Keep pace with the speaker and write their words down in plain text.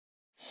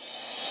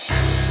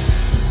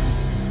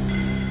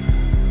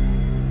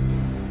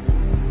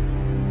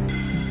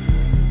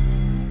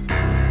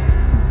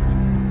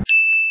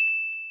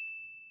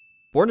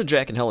Born to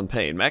Jack and Helen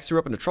Payne, Max grew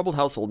up in a troubled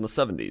household in the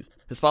 70s.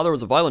 His father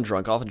was a violent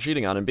drunk, often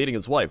cheating on and beating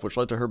his wife, which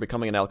led to her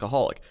becoming an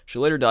alcoholic. She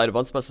later died of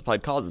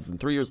unspecified causes, and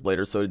 3 years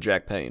later, so did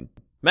Jack Payne.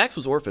 Max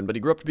was orphaned, but he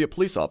grew up to be a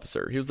police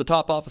officer. He was the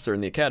top officer in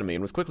the academy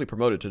and was quickly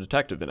promoted to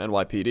detective in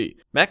NYPD.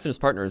 Max and his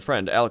partner and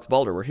friend, Alex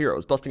Balder, were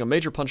heroes, busting a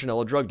major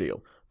Punchinello drug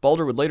deal.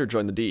 Balder would later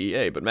join the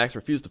DEA, but Max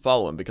refused to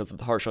follow him because of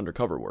the harsh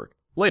undercover work.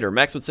 Later,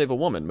 Max would save a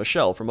woman,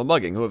 Michelle, from a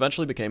mugging who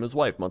eventually became his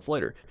wife months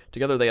later.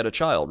 Together they had a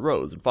child,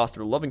 Rose, and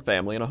fostered a loving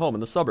family and a home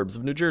in the suburbs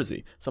of New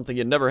Jersey, something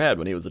he had never had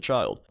when he was a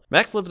child.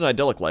 Max lived an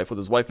idyllic life with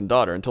his wife and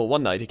daughter until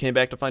one night he came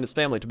back to find his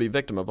family to be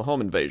victim of a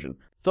home invasion.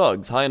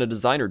 Thugs, high on a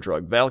designer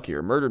drug,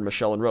 Valkyr, murdered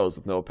Michelle and Rose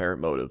with no apparent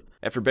motive.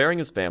 After burying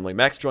his family,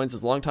 Max joins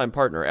his longtime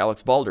partner,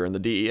 Alex Balder, in the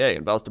DEA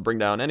and vows to bring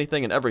down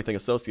anything and everything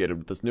associated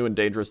with this new and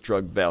dangerous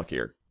drug,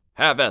 Valkyr.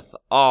 Haveth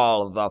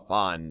all the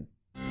fun.